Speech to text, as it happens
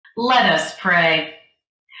Let us pray.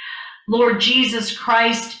 Lord Jesus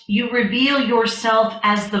Christ, you reveal yourself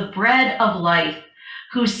as the bread of life,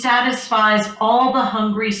 who satisfies all the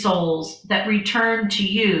hungry souls that return to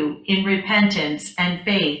you in repentance and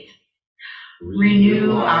faith.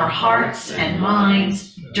 Renew our hearts and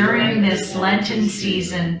minds during this Lenten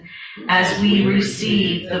season as we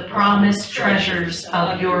receive the promised treasures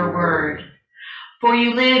of your word. For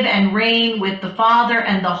you live and reign with the Father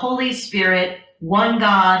and the Holy Spirit, one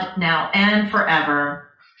God, now and forever.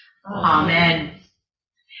 Amen.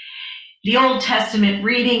 The Old Testament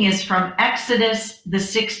reading is from Exodus, the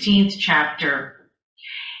 16th chapter.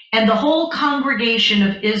 And the whole congregation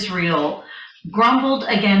of Israel grumbled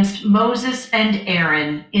against Moses and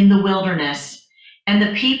Aaron in the wilderness, and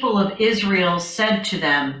the people of Israel said to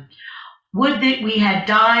them, "Would that we had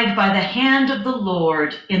died by the hand of the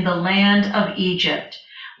Lord in the land of Egypt,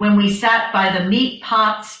 when we sat by the meat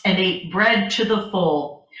pots and ate bread to the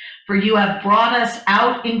full. For you have brought us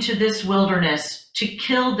out into this wilderness to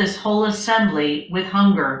kill this whole assembly with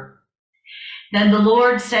hunger." Then the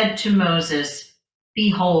Lord said to Moses,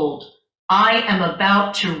 "Behold, I am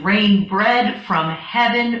about to rain bread from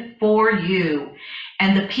heaven for you,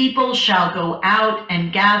 and the people shall go out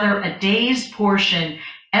and gather a day's portion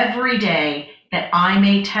every day, that I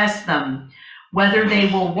may test them, whether they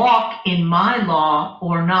will walk in my law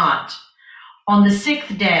or not. On the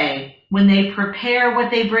 6th day, when they prepare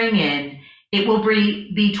what they bring in, it will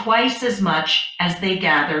be twice as much as they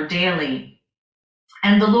gather daily."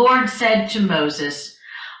 And the Lord said to Moses,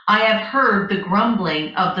 "I have heard the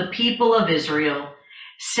grumbling of the people of Israel.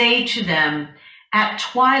 Say to them, at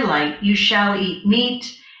twilight you shall eat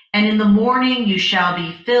meat, and in the morning you shall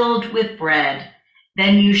be filled with bread.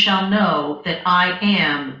 Then you shall know that I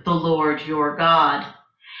am the Lord your God."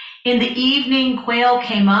 In the evening quail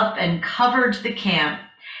came up and covered the camp,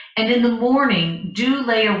 and in the morning dew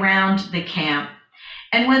lay around the camp.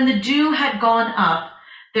 And when the dew had gone up,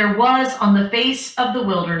 there was on the face of the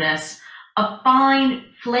wilderness a fine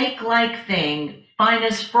flake-like thing, fine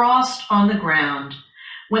as frost on the ground.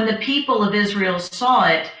 When the people of Israel saw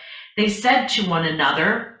it, they said to one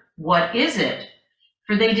another, "What is it?"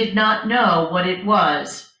 For they did not know what it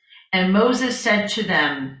was. And Moses said to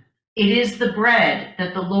them, "It is the bread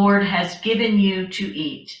that the Lord has given you to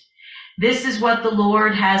eat. This is what the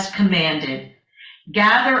Lord has commanded.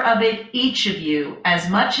 Gather of it each of you as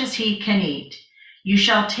much as he can eat. You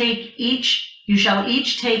shall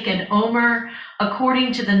each take an omer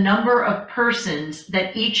according to the number of persons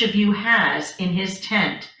that each of you has in his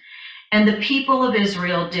tent." And the people of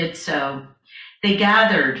Israel did so. They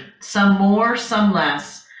gathered, some more, some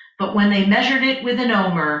less, but when they measured it with an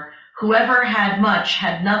omer, whoever had much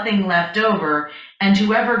had nothing left over, and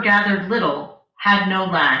whoever gathered little had no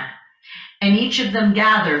lack. And each of them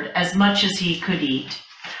gathered as much as he could eat.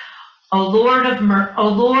 O Lord,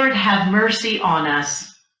 have mercy on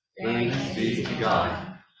us. Thanks be to God.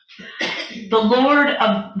 The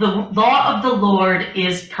law of the Lord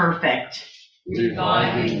is perfect,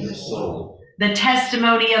 Reviving the soul, the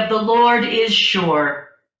testimony of the Lord is sure,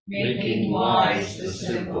 making wise the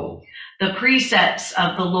simple, the precepts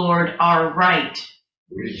of the Lord are right,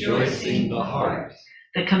 rejoicing the heart,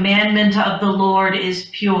 the commandment of the Lord is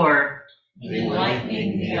pure,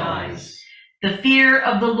 enlightening the eyes, the fear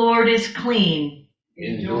of the Lord is clean,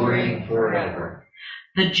 enduring forever,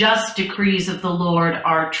 the just decrees of the Lord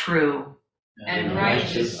are true, and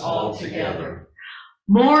righteous altogether.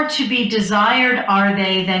 More to be desired are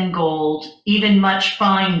they than gold, even much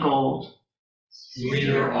fine gold.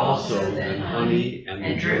 Sweeter also than honey and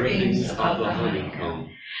the drippings of the honeycomb.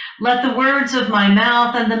 Let the words of my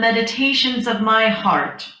mouth and the meditations of my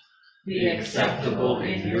heart be acceptable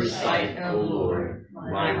in your sight, O Lord,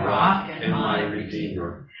 my rock and my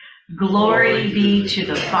redeemer. Glory be to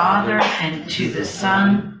the Father, and to the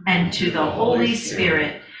Son, and to the Holy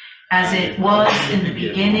Spirit, as it was in the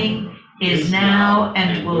beginning, is now,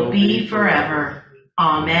 and will be forever.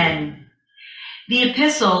 Amen. The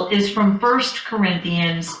epistle is from 1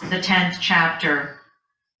 Corinthians, the 10th chapter.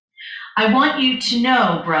 I want you to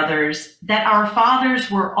know, brothers, that our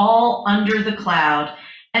fathers were all under the cloud,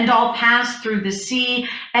 and all passed through the sea,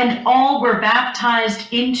 and all were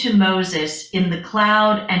baptized into Moses in the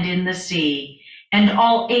cloud and in the sea, and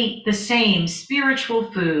all ate the same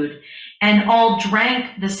spiritual food, and all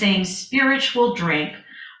drank the same spiritual drink,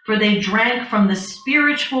 for they drank from the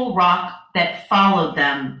spiritual rock that followed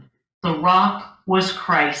them. The rock was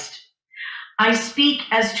Christ. I speak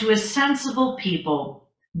as to a sensible people.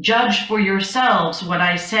 Judge for yourselves what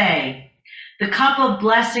I say. The cup of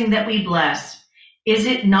blessing that we bless, is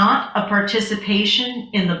it not a participation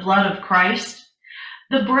in the blood of Christ?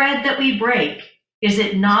 The bread that we break, Is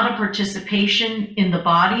it not a participation in the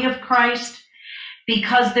body of Christ?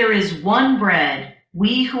 Because there is one bread,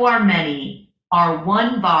 we who are many are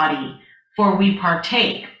one body, for we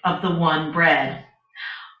partake of the one bread.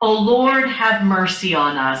 O Lord, have mercy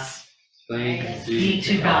on us. Thanks Be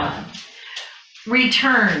to God.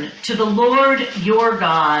 Return to the Lord your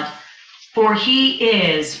God, for he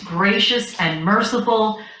is gracious and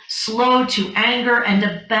merciful, slow to anger and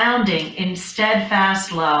abounding in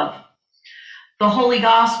steadfast love. The Holy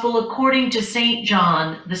Gospel according to St.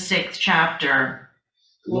 John, the 6th chapter.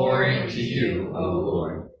 Glory to you, O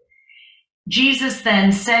Lord. Jesus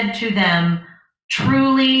then said to them,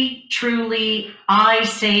 Truly, truly, I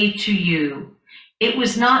say to you, it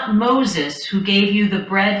was not Moses who gave you the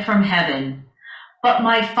bread from heaven, but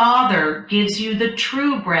my Father gives you the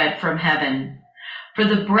true bread from heaven. For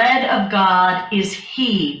the bread of God is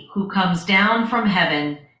he who comes down from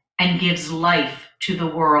heaven and gives life to the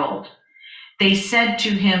world. They said to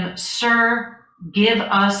him, Sir, give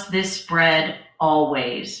us this bread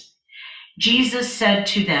always. Jesus said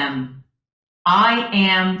to them, I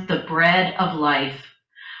am the bread of life.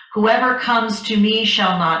 Whoever comes to me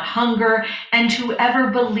shall not hunger, and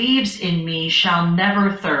whoever believes in me shall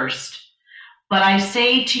never thirst. But I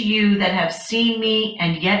say to you that have seen me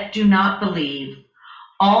and yet do not believe,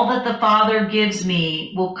 all that the Father gives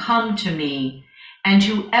me will come to me, and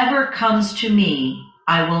whoever comes to me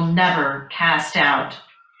I will never cast out.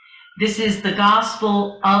 This is the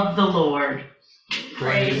gospel of the Lord.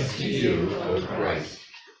 Praise to you, O Christ.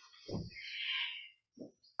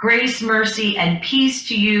 Grace, mercy, and peace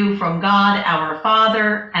to you from God our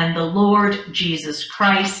Father and the Lord Jesus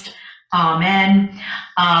Christ. Amen.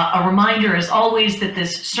 A reminder, as always, that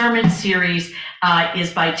this sermon series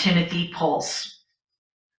is by Timothy Pulse.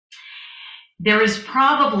 There is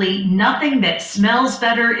probably nothing that smells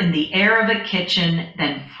better in the air of a kitchen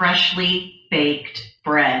than freshly baked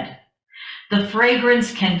bread. The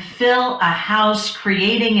fragrance can fill a house,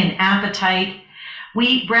 creating an appetite. We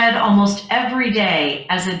eat bread almost every day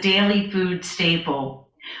as a daily food staple.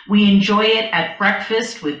 We enjoy it at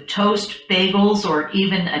breakfast with toast, bagels, or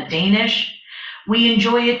even a Danish. We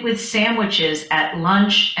enjoy it with sandwiches at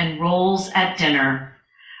lunch and rolls at dinner.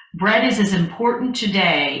 Bread is as important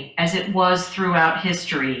today as it was throughout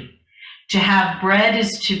history. To have bread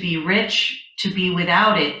is to be rich, to be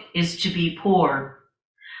without it is to be poor.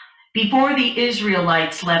 Before the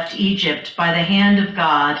Israelites left Egypt by the hand of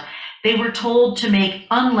God, they were told to make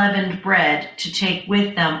unleavened bread to take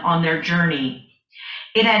with them on their journey.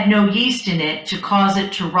 It had no yeast in it to cause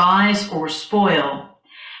it to rise or spoil.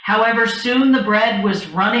 However, soon the bread was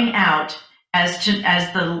running out, as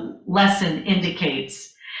the lesson indicates.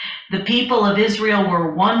 The people of Israel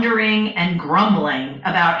were wondering and grumbling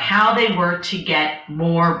about how they were to get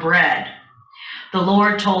more bread. The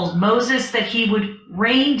Lord told Moses that he would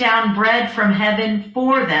rain down bread from heaven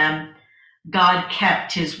for them. God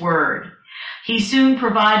kept his word. He soon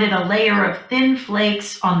provided a layer of thin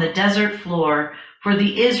flakes on the desert floor for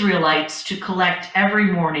the Israelites to collect every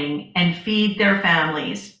morning and feed their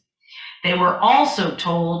families. They were also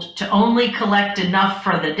told to only collect enough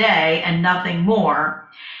for the day and nothing more.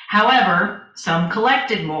 However, some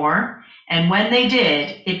collected more, and when they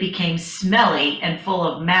did, it became smelly and full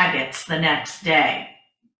of maggots the next day.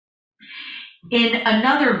 In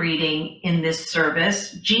another reading in this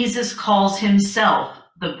service, Jesus calls himself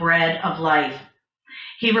the bread of life.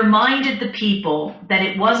 He reminded the people that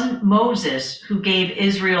it wasn't Moses who gave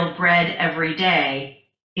Israel bread every day,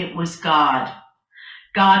 it was God.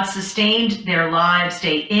 God sustained their lives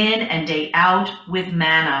day in and day out with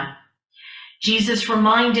manna. Jesus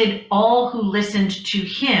reminded all who listened to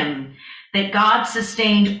him that God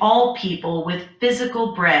sustained all people with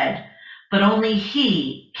physical bread, but only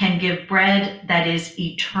he can give bread that is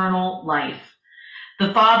eternal life.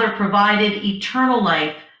 The Father provided eternal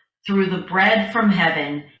life through the bread from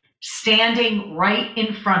heaven, standing right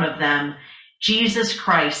in front of them, Jesus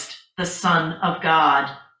Christ, the Son of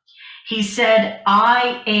God. He said,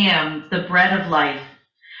 I am the bread of life.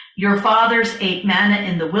 Your fathers ate manna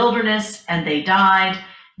in the wilderness, and they died.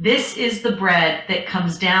 This is the bread that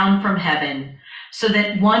comes down from heaven, so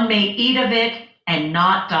that one may eat of it and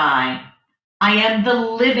not die. I am the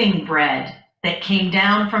living bread that came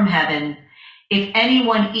down from heaven. If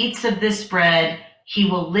anyone eats of this bread, he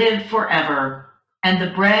will live forever. And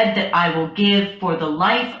the bread that I will give for the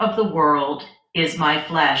life of the world is my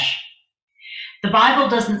flesh. The Bible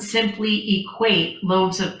doesn't simply equate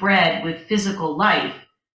loaves of bread with physical life.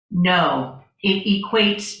 No, it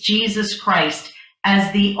equates Jesus Christ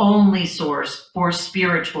as the only source for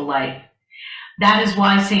spiritual life. That is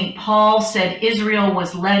why St. Paul said Israel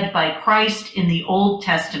was led by Christ in the Old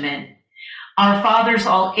Testament. Our fathers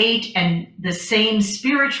all ate and the same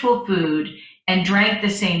spiritual food and drank the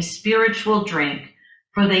same spiritual drink,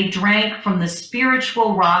 for they drank from the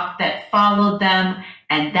spiritual rock that followed them,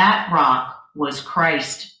 and that rock was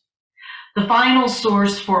Christ. The final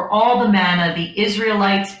source for all the manna the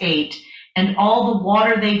Israelites ate and all the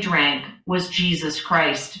water they drank was Jesus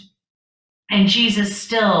Christ. And Jesus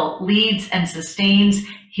still leads and sustains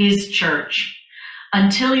his church.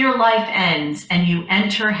 Until your life ends and you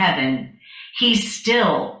enter heaven, he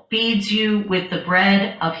still feeds you with the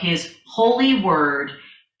bread of his holy word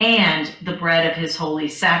and the bread of his holy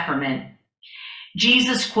sacrament.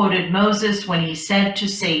 Jesus quoted Moses when he said to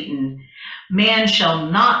Satan, "Man shall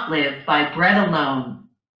not live by bread alone,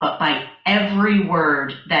 but by every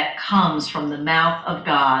word that comes from the mouth of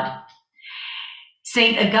God."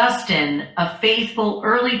 St. Augustine, a faithful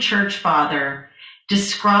early church father,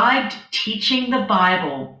 described teaching the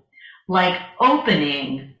Bible like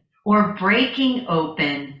opening or breaking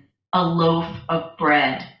open a loaf of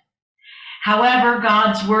bread. However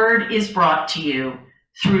God's word is brought to you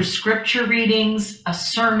through scripture readings, a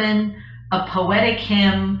sermon, a poetic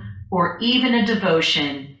hymn, or even a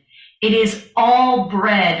devotion, it is all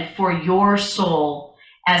bread for your soul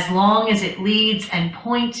as long as it leads and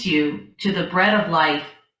points you to the bread of life,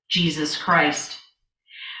 Jesus Christ.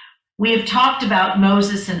 We have talked about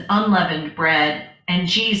Moses and unleavened bread and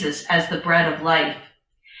Jesus as the bread of life.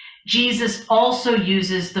 Jesus also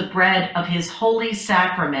uses the bread of his holy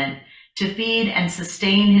sacrament to feed and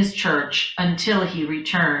sustain his church until he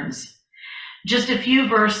returns. Just a few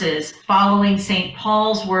verses following St.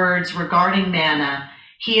 Paul's words regarding manna,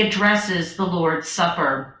 he addresses the Lord's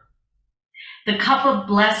Supper. The cup of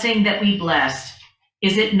blessing that we bless,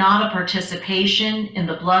 is it not a participation in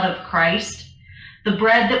the blood of Christ? The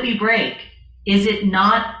bread that we break, is it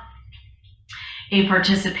not a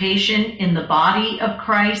participation in the body of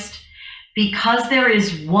Christ? Because there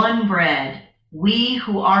is one bread, we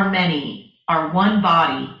who are many are one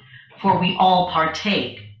body, for we all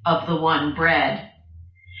partake of the one bread.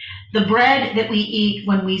 The bread that we eat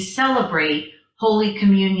when we celebrate Holy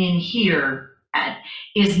Communion here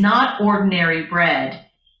is not ordinary bread.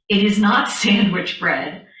 It is not sandwich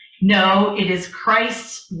bread. No, it is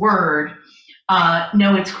Christ's word.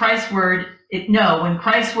 It's Christ's word. When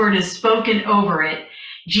Christ's word is spoken over it,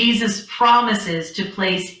 Jesus promises to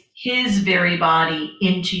place his very body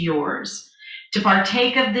into yours. To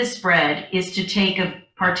partake of this bread is to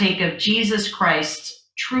partake of Jesus Christ's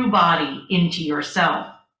true body into yourself.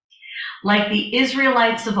 Like the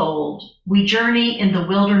Israelites of old, we journey in the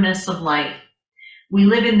wilderness of life. We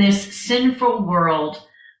live in this sinful world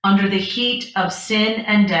under the heat of sin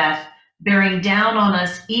and death, bearing down on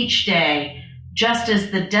us each day, just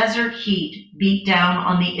as the desert heat beat down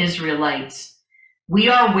on the Israelites. We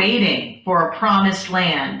are waiting for a promised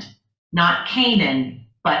land, not Canaan,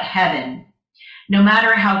 but heaven. No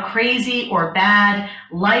matter how crazy or bad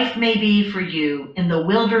life may be for you in the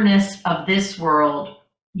wilderness of this world,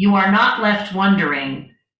 you are not left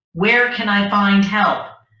wondering, where can I find help?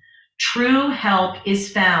 True help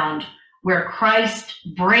is found where Christ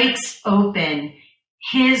breaks open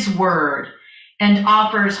his word and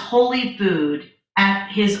offers holy food at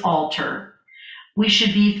his altar. We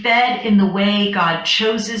should be fed in the way God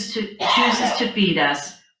chooses to feed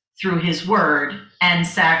us through his word and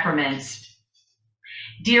sacraments.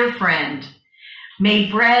 Dear friend,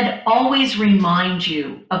 may bread always remind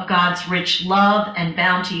you of God's rich love and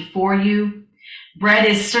bounty for you. Bread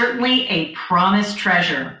is certainly a promised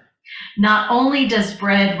treasure. Not only does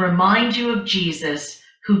bread remind you of Jesus,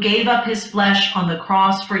 who gave up his flesh on the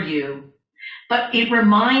cross for you, but it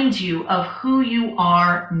reminds you of who you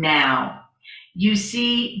are now. You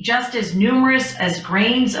see, just as numerous as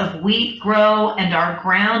grains of wheat grow and are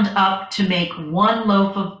ground up to make one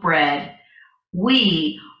loaf of bread,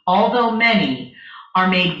 we, although many, are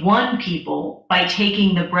made one people by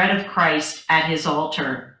taking the bread of Christ at his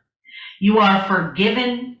altar. You are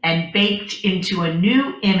forgiven and baked into a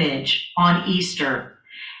new image on Easter.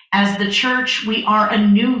 As the church, we are a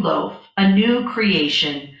new loaf, a new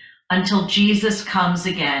creation, until Jesus comes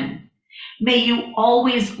again. May you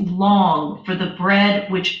always long for the bread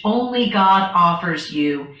which only God offers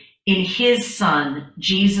you in his Son,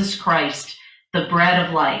 Jesus Christ, the bread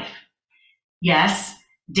of life. Yes,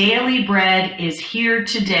 daily bread is here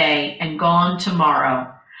today and gone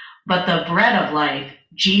tomorrow, but the bread of life,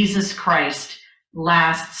 Jesus Christ,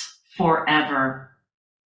 lasts forever.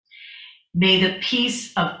 May the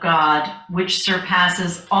peace of God, which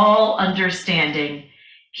surpasses all understanding,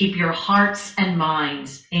 keep your hearts and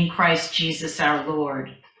minds in Christ Jesus our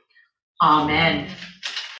Lord. Amen.